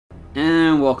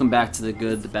And welcome back to the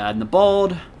good, the bad, and the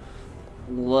bald.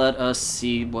 Let us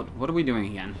see, what are we doing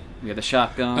again? We have the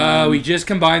shotgun. We just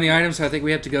combined the items, so I think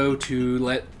we have to go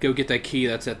get that key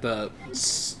that's at the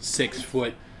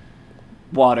 6-foot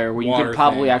water, where you water could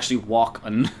probably thing. actually walk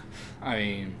on. I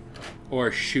mean,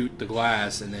 or shoot the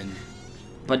glass and then...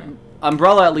 But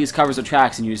Umbrella at least covers the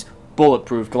tracks and use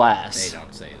bulletproof glass. They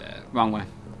don't say that. Wrong way.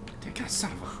 God,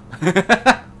 son of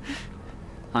a...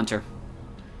 Hunter.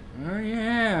 Oh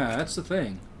yeah, that's the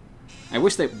thing. I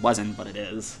wish it wasn't, but it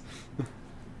is.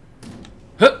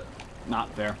 Huh.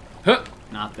 Not there. Huh.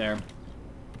 Not there.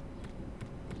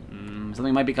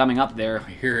 Something might be coming up there.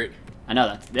 I hear it. I know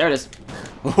that. There it is.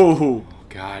 Oh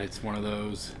God, it's one of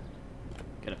those.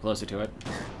 Get up closer to it.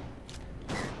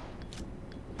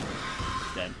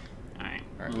 Dead. Alright.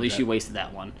 At least you wasted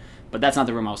that one. But that's not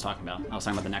the room I was talking about. I was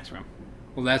talking about the next room.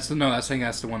 Well, that's the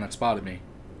one that spotted me.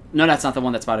 No, that's not the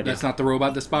one that spotted you. That's not the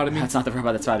robot that spotted me? That's not the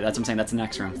robot that spotted you. That's what I'm saying. That's the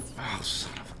next room. Oh,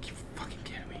 son of a... You fucking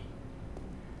kidding me.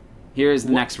 Here's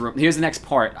the next room. Here's the next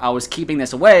part. I was keeping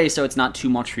this away so it's not too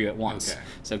much for you at once. Okay.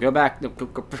 So go back. Go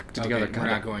together. Okay, we're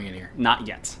not going in here. Not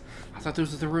yet. I thought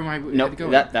this was the room I had Nope, to go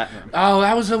in. that room. Oh,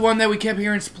 that was the one that we kept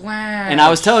hearing splash. And I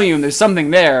was telling you there's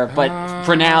something there, but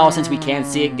for now, since we can't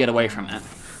see it, get away from it.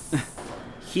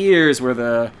 Here's where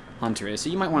the hunter is. So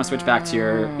you might want to switch back to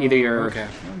your... Okay,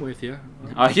 I'm with you.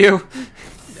 Are you?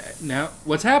 No.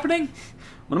 What's happening?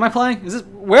 What am I playing? Is this...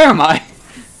 Where am I?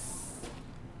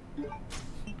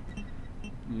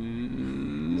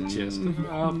 Just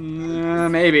enough.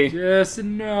 Maybe. Just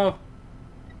enough.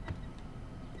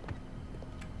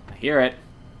 I hear it.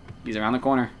 He's around the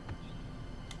corner.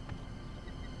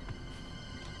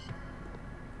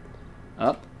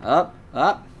 Up, up,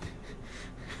 up.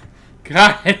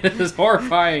 God, this is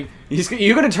horrifying.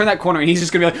 You're going to turn that corner and he's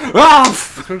just going to be like, ah!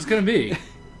 That's what it's going to be.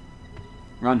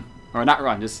 Run. Or not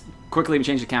run, just quickly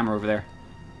change the camera over there.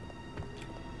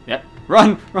 Yep.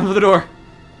 Run! Run for the door.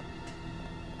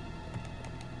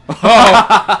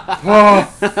 Oh!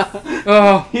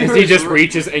 As he just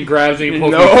reaches and grabs me and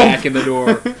pulls me back in the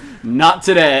door. Not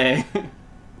today.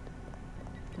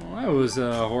 Well, that was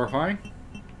horrifying.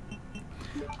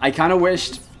 I kind of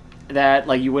wished that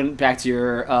like you went back to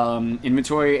your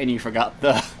inventory and you forgot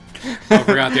the... I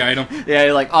forgot the item. Yeah,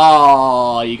 you're like,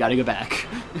 oh, you gotta go back.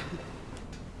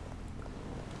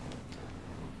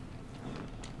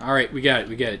 Alright, we got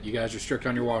it. You guys are strict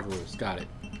on your water rules. Got it.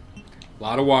 A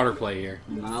lot of water play here.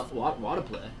 Not water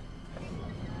play. I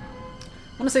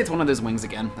want to say it's one of those wings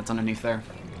again that's underneath there.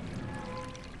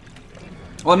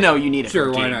 Well, no, you need it.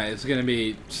 Sure, why not? It's gonna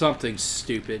be something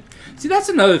stupid. See, that's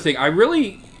another thing.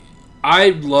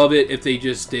 I'd love it if they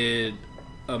just did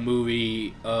a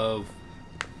movie of,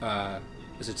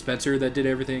 is it Spencer that did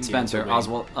everything? Spencer, yeah,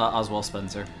 Oswald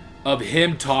Spencer. Of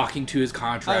him talking to his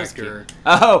contractor.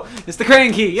 Oh, it's the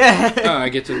crane key, yeah! Oh, I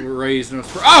get to raise no...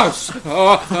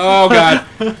 Oh, God.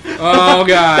 Oh,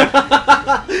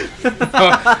 God.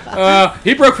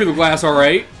 He broke through the glass all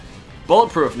right.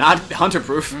 Bulletproof, not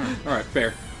hunter-proof. All right,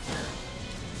 fair.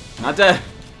 Not dead.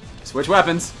 Switch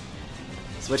weapons.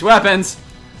 Switch weapons.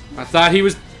 I thought he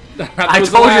was... I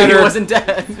told you he wasn't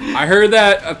dead. I heard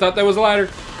that. I thought that was a ladder.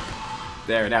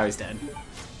 There, now he's dead.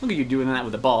 Look at you doing that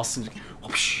with the boss.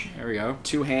 There we go.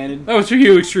 Two-handed. That was for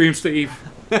you, Extreme Steve.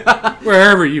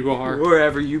 Wherever you are.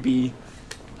 Wherever you be.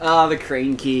 Ah, the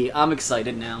crane key. I'm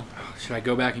excited now. Should I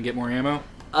go back and get more ammo?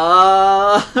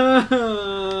 Let's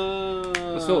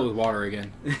fill it with water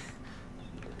again.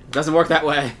 Doesn't work that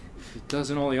way. It does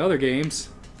in all the other games.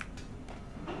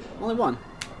 Only one.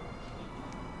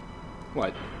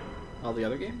 What? All the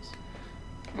other games?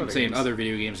 I'm saying other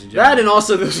video games in general. That and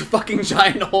also there's a fucking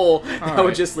giant hole that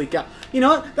would just leak out. You know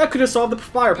what? That could have solved the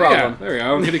fire problem. Yeah, there we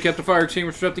go. I'm gonna kept the fire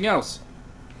extinguisher for something else.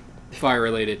 Fire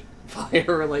related. Fire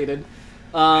related.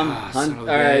 Son of a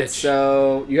Alright, bitch.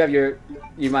 so you have your...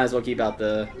 You might as well keep out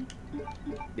the...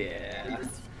 Yeah.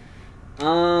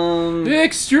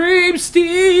 Extreme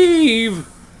Steve!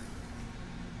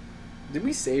 Did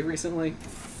we save recently?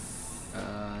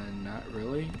 Not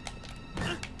really.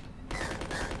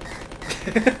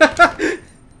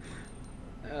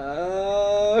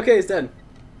 Okay, he's dead.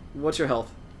 What's your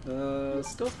health?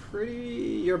 Still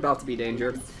pretty... You're about to be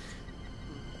danger.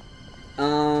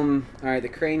 Alright, the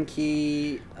crane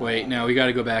key... Wait, now we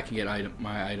gotta go back and get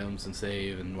my items and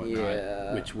save and whatnot.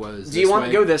 Yeah. Which was Do you want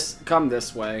to go come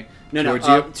this way? No, towards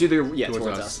no, you? to the... Yeah,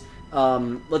 towards us.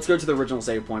 Let's go to the original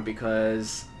save point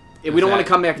because... we don't want to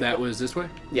come back... That was this way?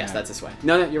 Yes, Yeah. that's this way.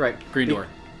 No, you're right. Green door.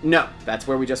 No, that's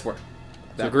where we just were.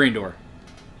 The green door.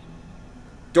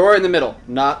 Door in the middle,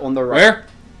 not on the right. Where?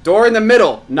 Door in the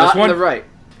middle, not This one? on the right.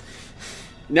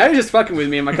 Now you're just fucking with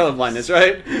me and my colorblindness,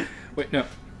 right? Wait, no.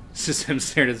 It's just him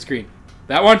staring at the screen.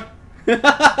 That one?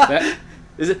 That...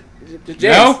 Is it? James,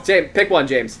 No? James, pick one,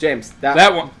 James. James,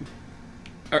 that one.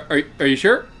 Are you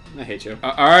sure? I hate you.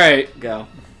 All right. Go.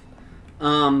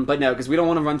 But no, because we don't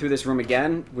want to run through this room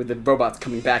again with the robots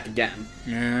coming back again.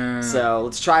 Yeah. So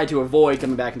let's try to avoid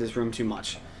coming back into this room too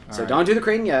much. So don't do the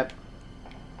crane yet.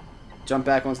 Jump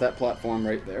back onto that platform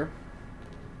right there.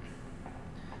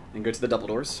 And go to the double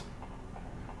doors.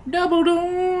 Double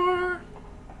door.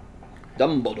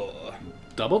 Dumbledore.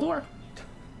 Double door?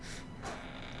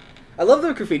 I love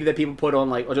the graffiti that people put on,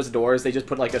 like, or just doors. They just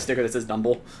put, like, a sticker that says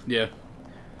Dumble. Yeah.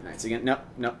 Alright, so again, no.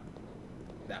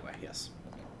 That way, yes.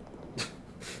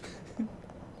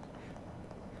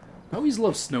 I always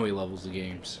love snowy levels of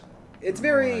games. It's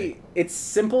very... It's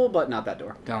simple, but not that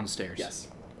door. Downstairs. Yes.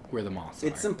 Where the moths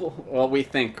It's are. simple. Well, we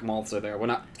think moths are there. We're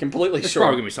not completely There's sure.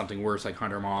 probably going to be something worse, like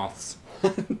hunter moths.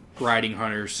 Riding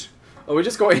hunters. Oh, we're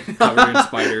just going... Covered in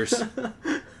spiders.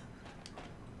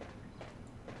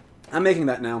 I'm making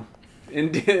that now.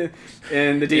 In the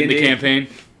D&D. In the campaign.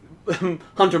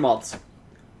 Hunter moths.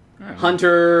 Oh.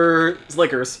 Hunter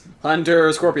slickers.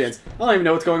 Hunter scorpions. I don't even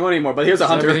know what's going on anymore, but here's a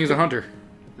hunter. Everything's a hunter.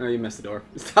 Oh, you missed the door.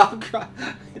 Stop crying.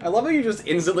 I love how you just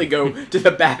instantly go to the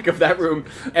back of that room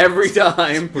every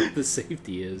time. Where the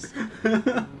safety is.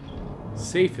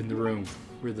 Safe in the room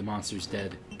where the monster's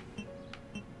dead.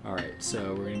 Alright,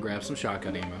 so we're going to grab some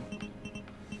shotgun ammo.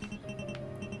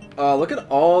 Look at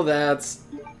all that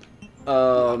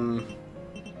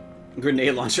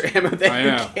grenade launcher ammo that I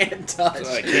you know. can't touch.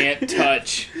 I can't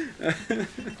touch.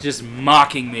 Just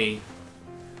mocking me.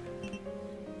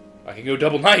 I can go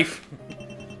double knife.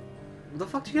 Where the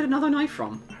fuck did you get another knife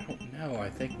from? I don't know. I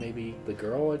think maybe the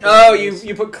girl. Oh,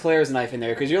 you put Claire's knife in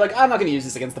there because you're like, I'm not going to use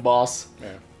this against the boss.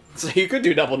 Yeah. So you could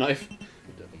do double knife.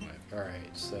 Double knife.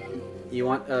 Alright, so. You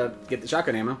want get the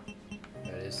shotgun ammo.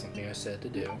 That is something I said to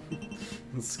do.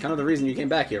 It's kind of the reason you came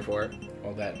back here for it.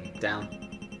 Well, that. Down.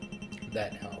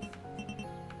 That help.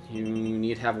 You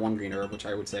need to have one green herb, which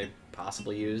I would say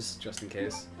possibly use, just in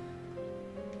case.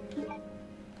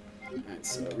 Alright,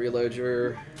 so reload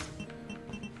your...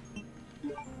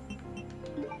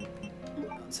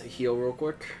 Let's say heal real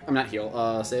quick. I'm not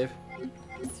heal, save.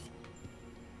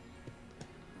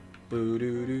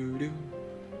 Boo-doo-doo-doo.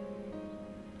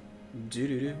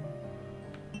 Do-do-do.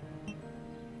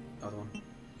 Other one.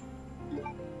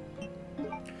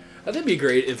 I think it'd be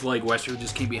great if, like, Western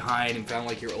just came behind and found,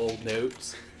 like, your old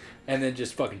notes and then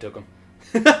just fucking took them.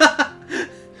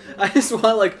 I just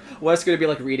want, like, Wesker to be,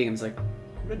 like, reading and it's like,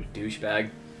 what a douchebag.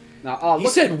 Now, oh, He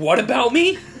look. said, what about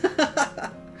me? God.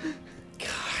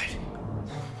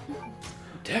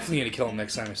 Definitely gonna kill him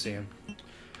next time I see him.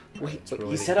 Wait, That's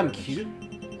really he said I'm good. cute?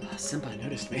 Oh, Senpai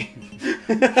noticed me.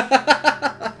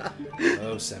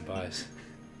 Oh, senpais.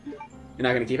 You're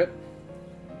not gonna keep it?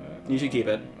 You should keep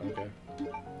it. Okay.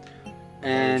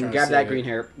 And trying to grab that save green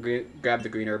hair. Grab the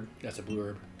green herb. That's a blue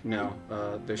herb. No,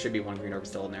 there should be one green herb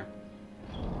still in there.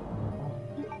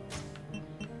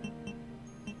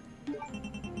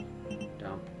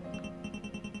 Down.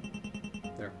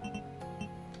 There.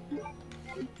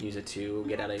 Use it to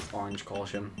get out of orange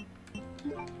caution.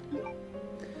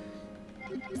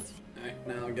 Alright,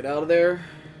 now get out of there.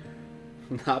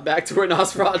 Not back to where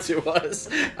Nosferatu was.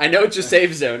 I know it's your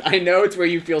safe zone. I know it's where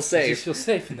you feel I safe. just feel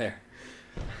safe in there.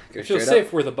 Go I feel straight safe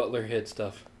up. where the butler hid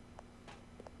stuff.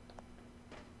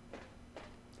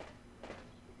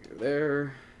 Go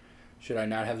there. Should I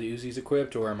not have the Uzis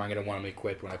equipped, or am I going to want them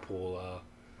equipped when I pull,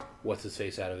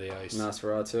 what's-his-face out of the ice?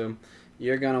 Nosferatu.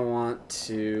 You're gonna want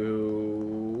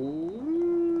to...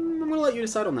 I'm gonna let you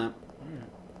decide on that.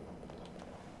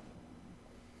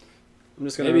 I'm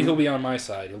just gonna... Maybe he'll be on my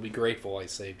side. He'll be grateful I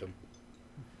saved him.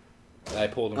 That I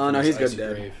pulled him Oh, from no, his he's good icy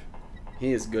dead. grave.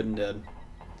 He is good and dead.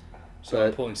 So But-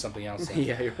 I'm pulling something else in.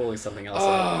 Yeah, you're pulling something else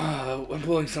out. I'm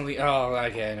pulling something... Oh,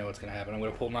 okay, I know what's going to happen. I'm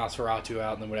going to pull Nosferatu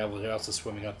out, and then whatever else is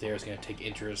swimming up there is going to take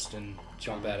interest and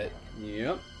jump at it.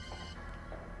 Yep.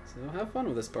 So have fun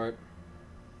with this part.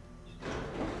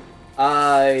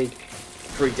 I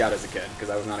freaked out as a kid because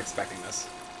I was not expecting this.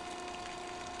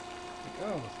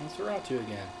 Like, oh, Nosferatu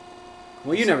again.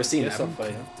 Well, you've never seen Guess that. I'll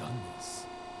fight him. Done this.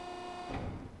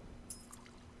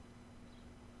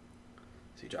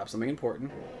 So you drop something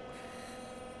important.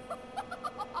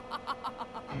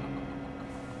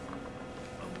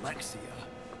 Alexia.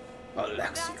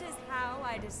 Alexia. That is how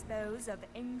I dispose of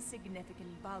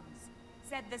insignificant bugs,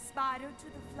 said the spider to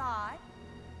the fly.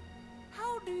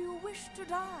 How do you wish to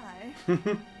die?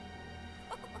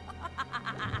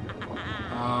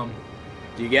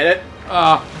 Do you get it?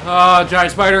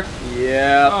 Giant spider.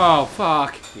 Yeah. Oh,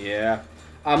 fuck. Yeah.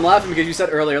 I'm laughing because you said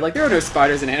earlier, like, there are no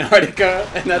spiders in Antarctica,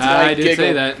 and that's why I did giggled.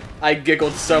 say that. I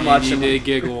giggled so much. You did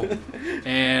giggle.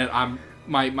 And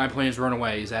my plans run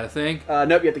away. Is that a thing?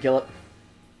 Nope, you have to kill it.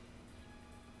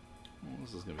 Well,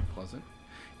 this is going to be pleasant.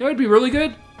 You know what would be really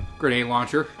good? Grenade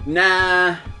launcher.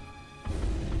 Nah.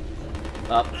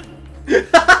 Up.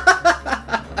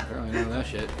 Apparently none of that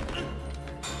shit.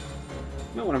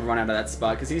 I might want to run out of that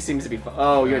spot because he seems to be.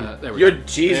 Oh, you're there we you're go.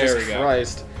 Jesus There we go.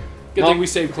 Christ. Good thing we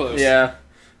stayed close. Yeah.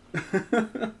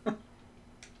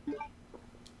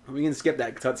 We can skip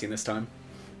that cutscene this time.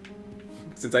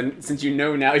 Since you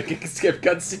know now you can skip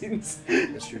cutscenes.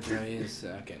 Mr. J is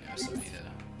okay. Now I still need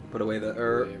to Put away the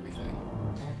everything.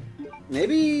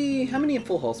 Maybe how many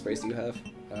full hull sprays do you have?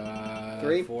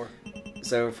 3? 4.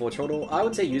 So for total, I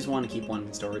would say use one and keep one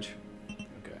in storage.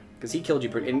 Okay. Because he killed you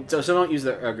pretty. And so don't use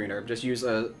the green herb. Just use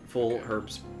a full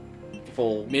herbs.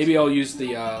 Full. Maybe I'll use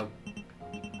the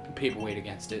paperweight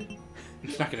against it. I'm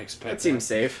not gonna expect. That seems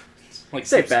safe. Like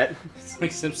Safe bet. It's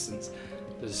like Simpsons.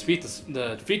 To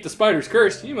defeat the spider's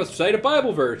curse, you must recite a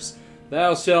Bible verse.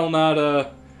 Thou shalt not,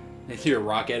 and threw a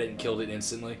rock at it and killed it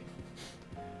instantly.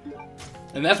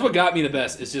 And that's what got me the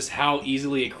best, is just how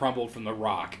easily it crumbled from the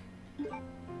rock.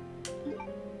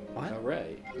 What?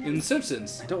 Alright. In The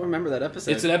Simpsons. I don't remember that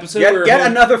episode. It's an episode get, where... Get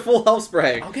another full health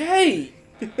spray! Okay!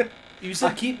 You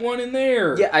said keep one in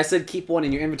there. Yeah, I said keep one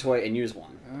in your inventory and use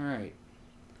one. Alright.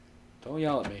 Don't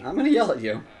yell at me. I'm gonna yell at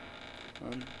you.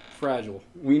 I'm fragile.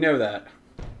 We know that.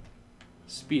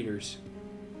 Speeders.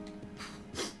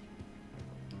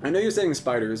 I know you're saying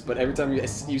spiders, but every time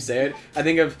you say it, I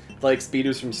think of, like,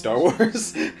 speeders from Star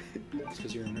Wars. It's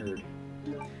because you're a nerd.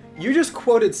 You just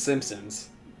quoted Simpsons.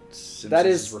 Simpsons That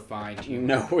is refined.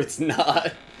 No, it's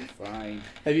not. Fine.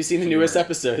 Have you seen the newest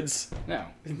episodes? No.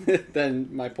 Then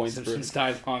my point's Simpsons proved.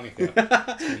 died long ago.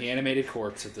 It's the animated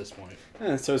corpse at this point.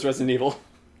 So is Resident Evil.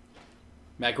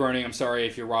 Matt Groening, I'm sorry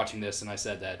if you're watching this and I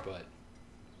said that, but...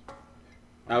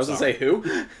 I was gonna say who?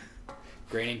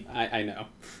 Groening? I know.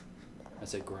 I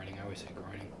said Groening. I always say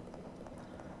Groening.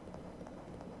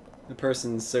 The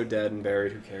person's so dead and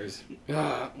buried, who cares?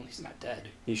 Well, he's not dead.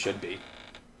 He should be.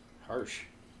 Harsh.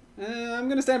 I'm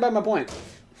gonna stand by my point.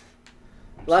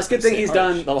 The last good thing he's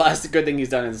done. The last good thing he's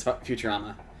done is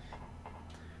Futurama.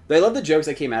 I love the jokes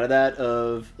that came out of that,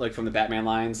 of like from the Batman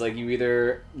lines, like you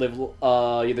either live,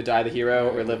 either die the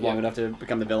hero or live long enough to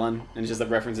become the villain, and it's just the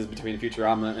references between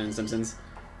Futurama and Simpsons.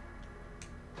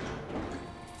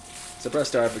 So press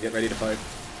start, but get ready to fight.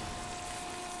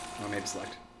 Oh, maybe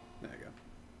select. There you go.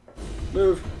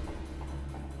 Move.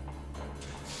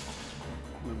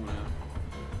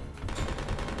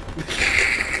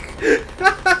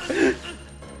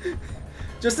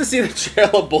 Just to see the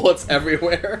trail of bullets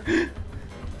everywhere.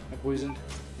 I poisoned?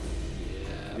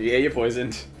 Yeah. Yeah, you're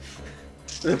poisoned.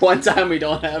 The one time we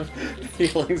don't have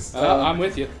feelings. I'm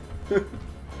with you.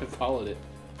 I followed it.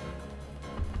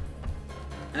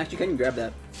 Actually, can you grab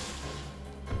that?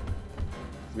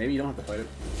 Maybe you don't have to fight it.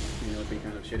 You know, it'd be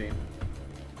kind of shitty.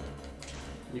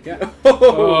 You can.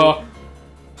 Oh.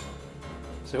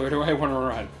 So where do I want to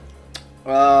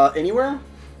run? Anywhere?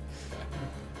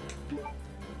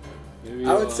 Maybe,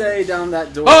 I would say down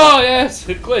that door. Oh, yes!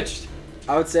 It glitched.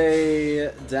 I would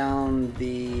say down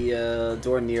the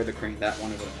door near the crane. That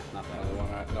one over there. Not that The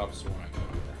one. one, the opposite one.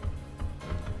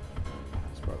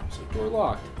 It's probably so door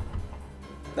locked.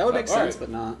 That would make sense, alright. but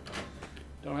not.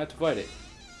 Don't have to fight it.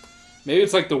 Maybe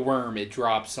it's like the worm. It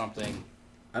drops something.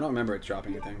 I don't remember it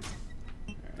dropping anything.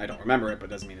 I don't remember it, but it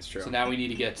doesn't mean it's true. So now we need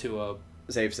to get to a...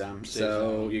 Save some. Save So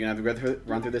zone. you're gonna have to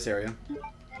run through this area.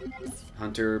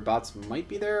 Hunter bots might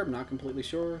be there. I'm not completely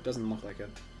sure. Doesn't look like it.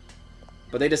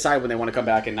 But they decide when they want to come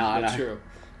back and not. That's true.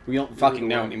 We don't fucking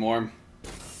know anymore.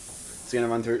 So you're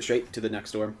gonna run through straight to the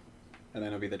next door, and then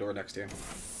it'll be the door next to you.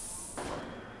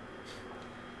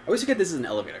 I always forget this is an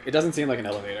elevator. It doesn't seem like an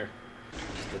elevator.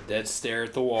 Just a dead stare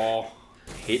at the wall.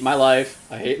 I hate my life.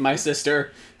 I hate my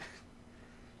sister.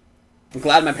 I'm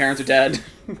glad my parents are dead.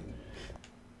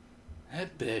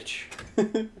 That bitch.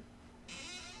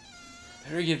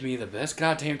 Better give me the best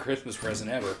goddamn Christmas present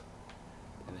ever.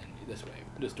 And then this way.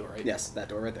 This door, right? Yes, that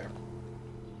door right there.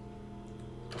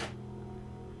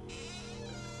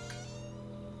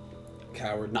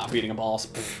 Coward, not beating a boss.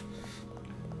 Pfft.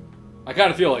 I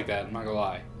kind of feel like that, I'm not gonna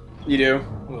lie. You do?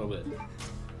 A little bit.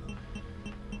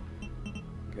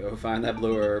 Go find that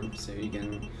blue herb so you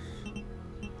can...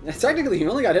 Technically, you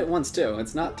only got hit once, too.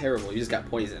 It's not terrible. You just got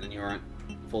poisoned and you weren't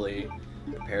fully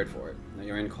prepared for it. Now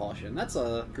you're in caution. That's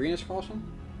a greenish caution?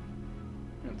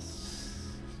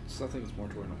 I think it's more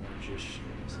toward an orangish.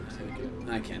 So take it.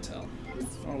 I can't tell.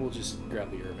 Oh, we'll just grab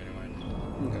the herb anyway.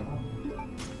 Okay.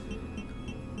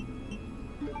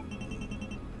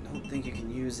 think you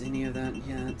can use any of that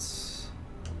yet. So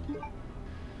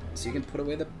you can put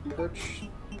away the porch.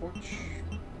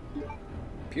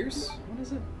 Pierce? What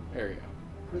is it? There you go.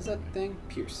 What is that thing?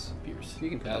 Pierce. Pierce. You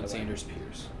can put Alexander's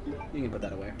Pierce. that away. You can put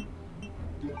that away.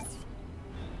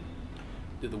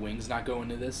 Did the wings not go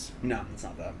into this? No, it's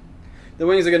not that. The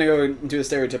wings are going to go into a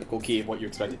stereotypical key of what you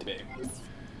expect it to be.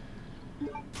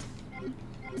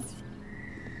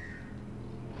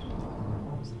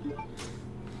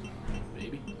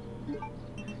 Maybe.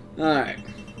 Alright.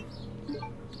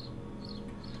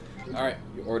 Alright.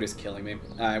 Your order's killing me.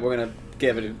 Alright, we're going to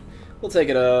give it a... We'll take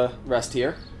it a rest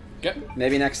here. Okay.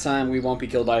 Maybe next time we won't be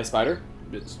killed by a spider.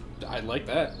 I like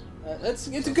that. It's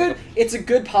a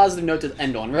good positive note to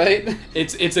end on, right?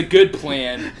 It's a good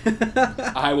plan.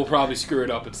 I will probably screw it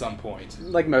up at some point.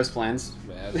 Like most plans.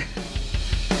 Bad.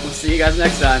 We'll see you guys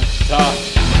next time.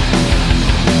 Tough.